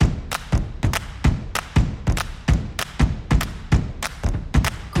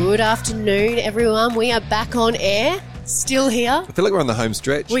Good afternoon, everyone. We are back on air, still here. I feel like we're on the home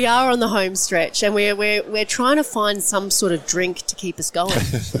stretch. We are on the home stretch, and we're trying to find some sort of drink to keep us going.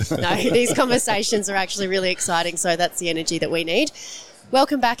 No, these conversations are actually really exciting, so that's the energy that we need.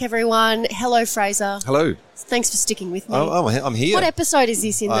 Welcome back, everyone. Hello, Fraser. Hello. Thanks for sticking with me. Oh, I'm here. What episode is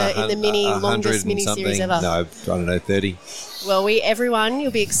this in the longest mini-series ever? No, I don't know, 30. Well, everyone,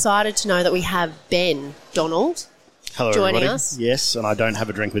 you'll be excited to know that we have Ben Donald. Hello, joining everybody. us. Yes, and I don't have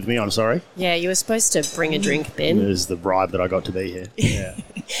a drink with me, I'm sorry. Yeah, you were supposed to bring a drink, Ben. It is the bribe that I got to be here. Yeah.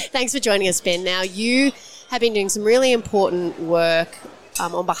 Thanks for joining us, Ben. Now, you have been doing some really important work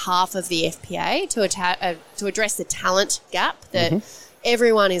on behalf of the FPA to address the talent gap that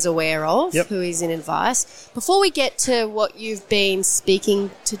everyone is aware of who is in advice. Before we get to what you've been speaking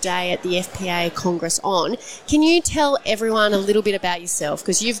today at the FPA Congress on, can you tell everyone a little bit about yourself?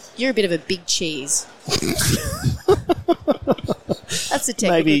 Because you're a bit of a big cheese. That's a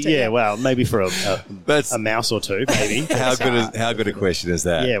technical Maybe, term. yeah, well, maybe for a mouse or two, maybe. How good a question is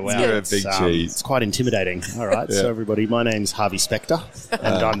that? Yeah, well, You're a big cheese. It's quite intimidating. All right, so everybody, my name's Harvey Spector,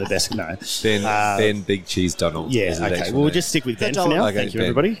 and I'm the best. No, Ben Big Cheese Donald. Yeah, okay. Well, we'll just stick with Ben for now. Okay, Thank you, Ben.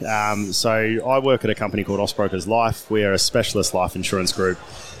 everybody. So I work at a company called Austbrokers Life. We are a specialist life insurance group.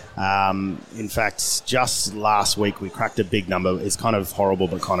 In fact, just last week we cracked a big number. It's kind of horrible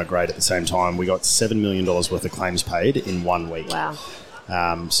but kind of great at the same time. We got $7 million worth of claims paid in 1 week. Wow.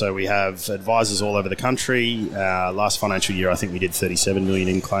 So we have advisors all over the country. Last financial year, I think we did 37 million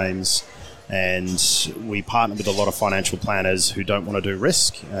in claims. And we partner with a lot of financial planners who don't want to do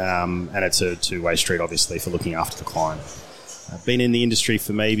risk. And it's a two-way street, obviously, for looking after the client. I've been in the industry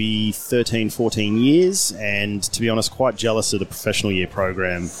for maybe 13, 14 years, and to be honest, quite jealous of the professional year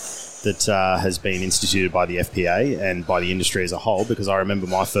program that has been instituted by the FPA and by the industry as a whole, because I remember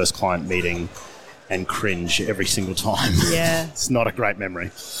my first client meeting and cringe every single time. Yeah. It's not a great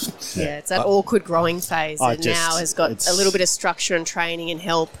memory. Yeah, it's that awkward growing phase that now has got a little bit of structure and training and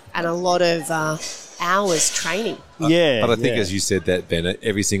help and a lot of hours training. Yeah. But I think as you said that, Ben,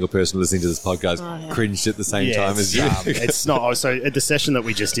 every single person listening to this podcast cringed at the same time as you. It's not. So at the session that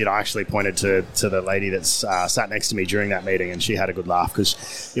we just did, I actually pointed to the lady that's sat next to me during that meeting, and she had a good laugh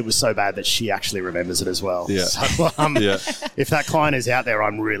because it was so bad that she actually remembers it as well. Yeah. So if that client is out there,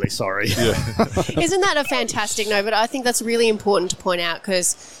 I'm really sorry. Yeah. Isn't that a fantastic note? But I think that's really important to point out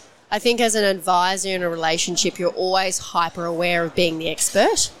because I think as an advisor in a relationship, you're always hyper aware of being the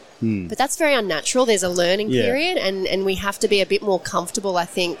expert. But that's very unnatural. There's a learning period and we have to be a bit more comfortable, I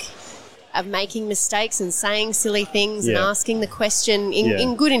think, of making mistakes and saying silly things and asking the question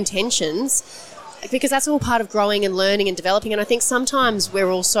in good intentions, because that's all part of growing and learning and developing. And I think sometimes we're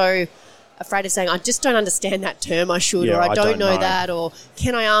also afraid of saying, I just don't understand that term, I should, or I don't know that, or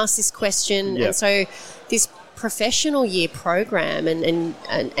can I ask this question? And so this professional year program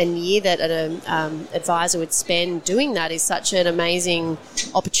and year that an advisor would spend doing that is such an amazing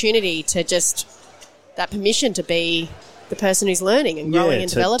opportunity to just that permission to be the person who's learning and growing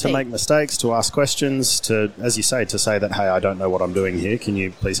and developing. To make mistakes, to ask questions, to, as you say, to say that, hey, I don't know what I'm doing here. Can you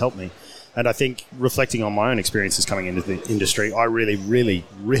please help me? And I think reflecting on my own experiences coming into the industry, I really, really,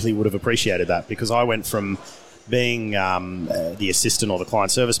 really would have appreciated that, because I went from being the assistant or the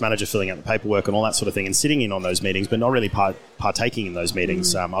client service manager, filling out the paperwork and all that sort of thing, and sitting in on those meetings, but not really partaking in those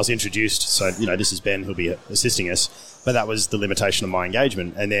meetings. I was introduced, so, this is Ben who'll be assisting us, but that was the limitation of my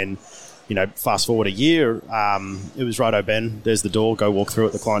engagement. And then, fast forward a year, it was, righto, Ben, there's the door, go walk through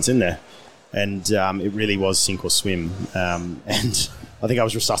it, the client's in there. And it really was sink or swim. And I think I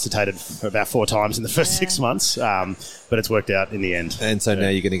was resuscitated for about 4 times in the first 6 months, but it's worked out in the end. And so now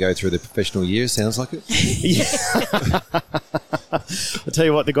you're going to go through the professional year, sounds like it? I'll tell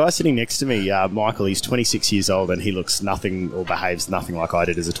you what, the guy sitting next to me, Michael, he's 26 years old and he looks nothing or behaves nothing like I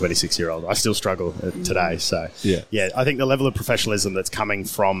did as a 26-year-old. I still struggle today. So, I think the level of professionalism that's coming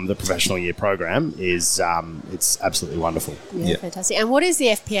from the professional year program is it's absolutely wonderful. Yeah, fantastic. And what is the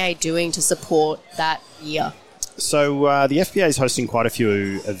FPA doing to support that year? So the FPA is hosting quite a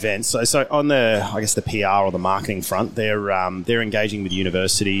few events. So on the PR or the marketing front, they're engaging with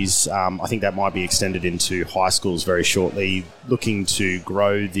universities. I think that might be extended into high schools very shortly, looking to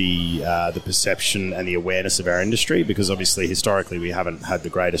grow the perception and the awareness of our industry, because obviously historically we haven't had the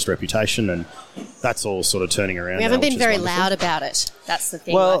greatest reputation, and that's all sort of turning around. We haven't been very wonderful. Loud about it. That's the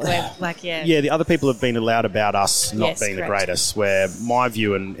thing. Well, the other people have been loud about us not being correct. the greatest, where my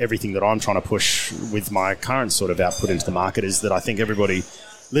view and everything that I'm trying to push with my current sort of output into the market is that I think everybody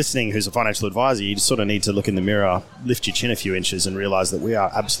listening who's a financial advisor, you just sort of need to look in the mirror, lift your chin a few inches and realise that we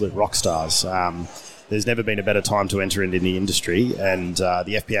are absolute rock stars. There's never been a better time to enter into the industry, and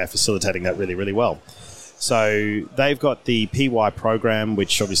the FPA are facilitating that really, really well. So they've got the PY program,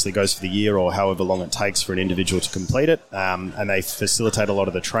 which obviously goes for the year or however long it takes for an individual to complete it. And they facilitate a lot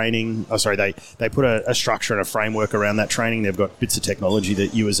of the training. They put a structure and a framework around that training. They've got bits of technology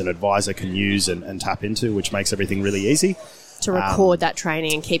that you as an advisor can use and tap into, which makes everything really easy. To record that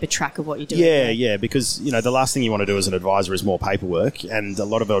training and keep a track of what you're doing. Yeah, because the last thing you want to do as an advisor is more paperwork, and a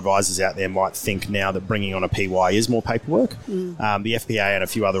lot of advisors out there might think now that bringing on a PY is more paperwork. The FPA and a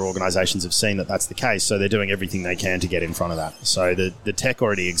few other organisations have seen that that's the case, so they're doing everything they can to get in front of that. So the tech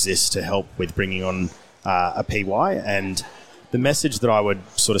already exists to help with bringing on a PY, and the message that I would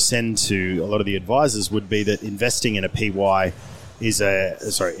sort of send to a lot of the advisors would be that investing in a PY is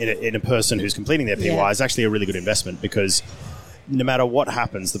in a person who's completing their PY is actually a really good investment, because no matter what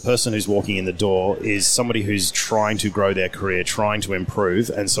happens, the person who's walking in the door is somebody who's trying to grow their career, trying to improve,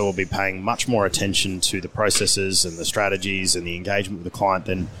 and so will be paying much more attention to the processes and the strategies and the engagement with the client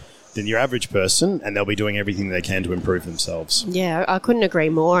than your average person, and they'll be doing everything they can to improve themselves. Yeah, I couldn't agree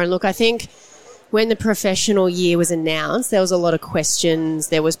more. And look, I think when the professional year was announced, there was a lot of questions.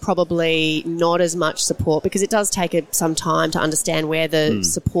 There was probably not as much support, because it does take some time to understand where the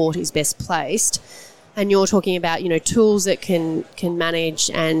support is best placed. And you're talking about, tools that can manage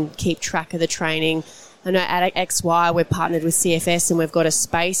and keep track of the training. I know at XY we're partnered with CFS, and we've got a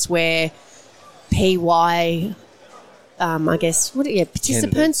space where PY,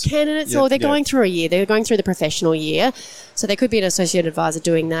 participants, candidates, or they're going through a year. They're going through the professional year. So there could be an associate advisor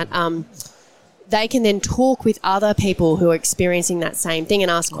doing that. They can then talk with other people who are experiencing that same thing and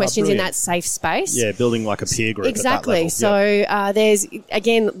ask questions in that safe space. Yeah, building like a peer group. Exactly. At that level. So there's,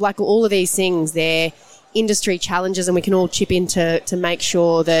 again, like all of these things, they're industry challenges, and we can all chip in to make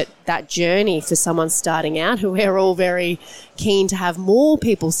sure that journey for someone starting out, who we're all very keen to have more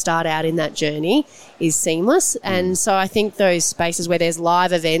people start out in that journey, is seamless. And so I think those spaces where there's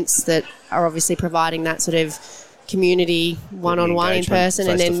live events that are obviously providing that sort of community one-on-one in person,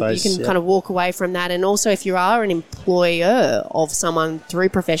 and then you can kind of walk away from that. And also, if you are an employer of someone through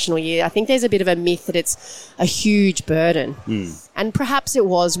professional year, I think there's a bit of a myth that it's a huge burden, and perhaps it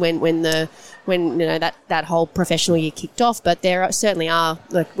was when that whole professional year kicked off. But there certainly are,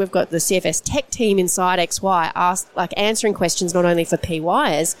 like, we've got the CFS tech team inside XY answering questions not only for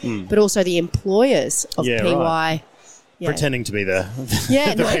PYs but also the employers of PY. Right. Yeah. Pretending to be the it's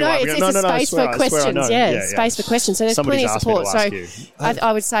a space for questions. Space for questions. So there's plenty of support. So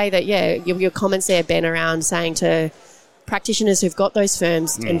I would say that, your comments there, Ben, around saying to practitioners who've got those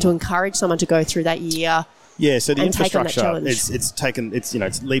firms and to encourage someone to go through that year. Yeah, so the infrastructure,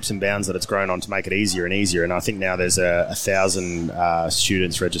 it's leaps and bounds that it's grown on to make it easier and easier. And I think now there's 1,000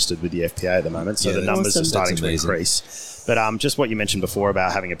 students registered with the FPA at the moment. So the numbers are starting to increase. But just what you mentioned before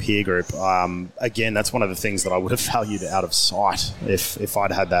about having a peer group, again, that's one of the things that I would have valued out of sight if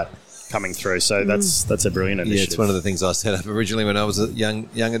I'd had that coming through. So that's a brilliant initiative. Yeah, it's one of the things I set up originally when I was a young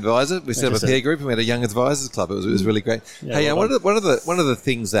advisor. We set up a peer group and we had a young advisors club. It was really great. Yeah, one of the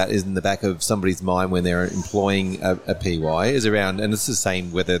things that is in the back of somebody's mind when they're employing a PY is around, and it's the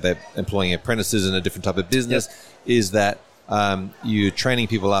same whether they're employing apprentices in a different type of business, is that you're training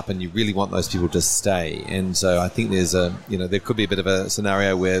people up and you really want those people to stay. And so I think there's there could be a bit of a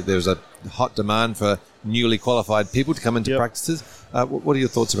scenario where there's a hot demand for newly qualified people to come into practices. What are your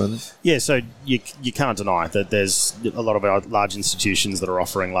thoughts around this? Yeah, so you can't deny that there's a lot of our large institutions that are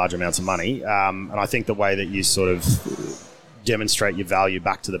offering large amounts of money. And I think the way that you sort of demonstrate your value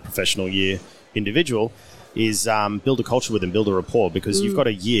back to the professional year individual is build a culture with them, build a rapport, because you've got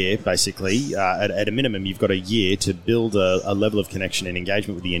a year, basically, at a minimum, you've got a year to build a level of connection and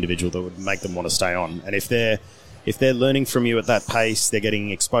engagement with the individual that would make them want to stay on. And if they're learning from you at that pace, they're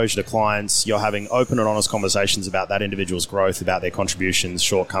getting exposure to clients, you're having open and honest conversations about that individual's growth, about their contributions,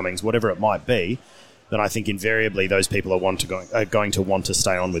 shortcomings, whatever it might be, then I think invariably those people are going to want to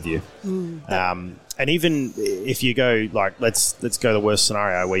stay on with you. And even if you go, like, let's go the worst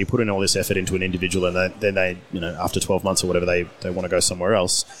scenario where you put in all this effort into an individual and then they after 12 months or whatever, they want to go somewhere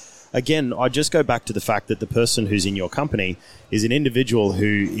else. Again, I just go back to the fact that the person who's in your company is an individual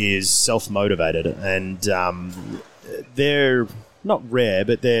who is self-motivated, and they're not rare,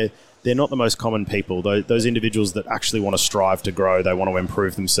 but they're not the most common people. Those individuals that actually want to strive to grow, they want to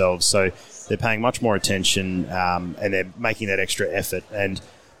improve themselves. So they're paying much more attention and they're making that extra effort. And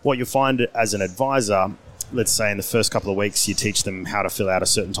what you'll find as an advisor, let's say in the first couple of weeks, you teach them how to fill out a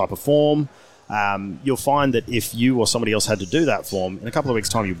certain type of form. You'll find that if you or somebody else had to do that form, in a couple of weeks'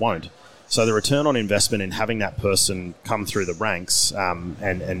 time, you won't. So the return on investment in having that person come through the ranks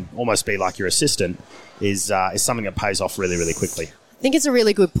and almost be like your assistant is something that pays off really, really quickly. I think it's a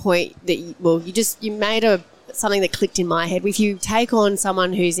really good point that you made something that clicked in my head. If you take on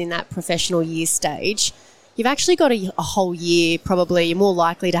someone who's in that professional year stage, you've actually got a whole year, probably. You're more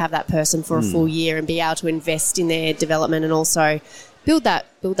likely to have that person for a full year and be able to invest in their development and also build that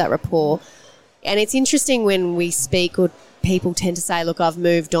rapport. And it's interesting when we speak or people tend to say, look, I've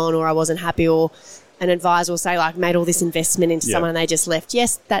moved on or I wasn't happy, or an advisor will say, like, made all this investment into someone and they just left.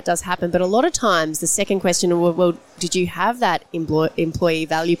 Yes, that does happen. But a lot of times the second question, well, did you have that employee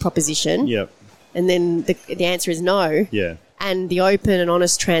value proposition? Yep. And then the answer is no. Yeah. And the open and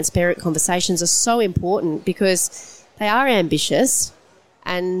honest, transparent conversations are so important because they are ambitious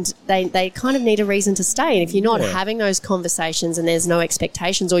and they kind of need a reason to stay. And if you're not having those conversations and there's no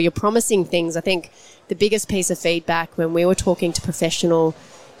expectations or you're promising things, I think the biggest piece of feedback when we were talking to professional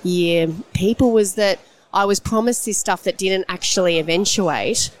year people was that I was promised this stuff that didn't actually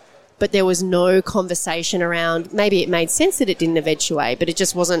eventuate, but there was no conversation around, maybe it made sense that it didn't eventuate, but it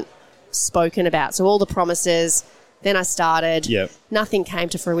just wasn't spoken about. So all the promises, then I started, nothing came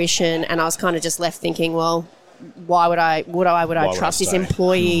to fruition, and I was kind of just left thinking, well, why would I trust this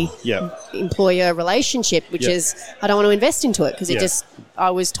employer relationship, which is, I don't want to invest into it because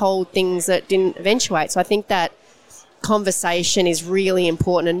I was told things that didn't eventuate. So I think that conversation is really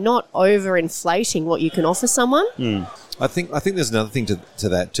important and not overinflating what you can offer someone. I think there's another thing to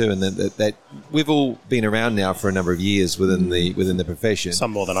that too, and that we've all been around now for a number of years within the profession. Some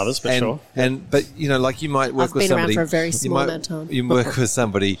more than others, but sure. But you know, like you might work with somebody. I've been around for a very small amount of time. You work with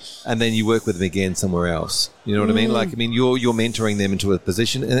somebody, and then you work with them again somewhere else. You know what I mean? Like, I mean, you're mentoring them into a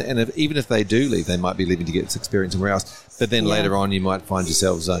position, and even if they do leave, they might be leaving to get experience somewhere else. But then later on, you might find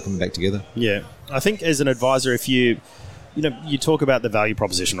yourselves coming back together. Yeah, I think as an advisor, if you talk about the value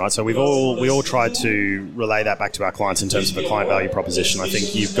proposition, right? So we all try to relay that back to our clients in terms of a client value proposition. I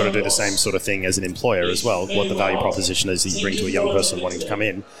think you've got to do the same sort of thing as an employer as well, what the value proposition is that you bring to a young person wanting to come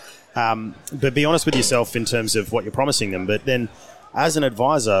in. But be honest with yourself in terms of what you're promising them. But then as an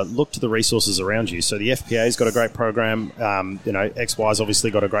advisor, look to the resources around you. So the FPA's got a great program. XY's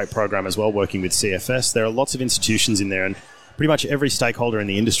obviously got a great program as well, working with CFS. There are lots of institutions in there, and pretty much every stakeholder in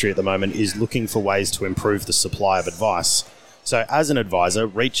the industry at the moment is looking for ways to improve the supply of advice. So as an advisor,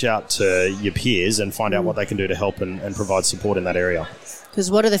 reach out to your peers and find out what they can do to help and provide support in that area. Because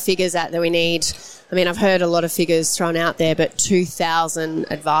what are the figures that we need? I mean, I've heard a lot of figures thrown out there, but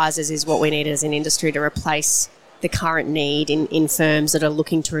 2,000 advisors is what we need as an industry to replace the current need in firms that are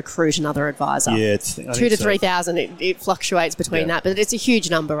looking to recruit another advisor. Yeah, 2,000 to 3,000. It fluctuates between that, but it's a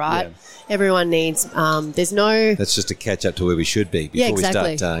huge number, right? Yeah. Everyone needs. There's no. That's just to catch up to where we should be before we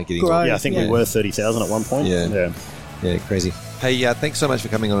start getting. I think we were 30,000 at one point. Yeah, crazy. Hey, thanks so much for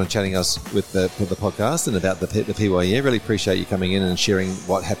coming on and chatting us with the podcast and about the PYE. Really appreciate you coming in and sharing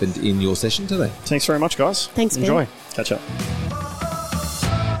what happened in your session today. Thanks very much, guys. Thanks, Enjoy. Ben. Catch up.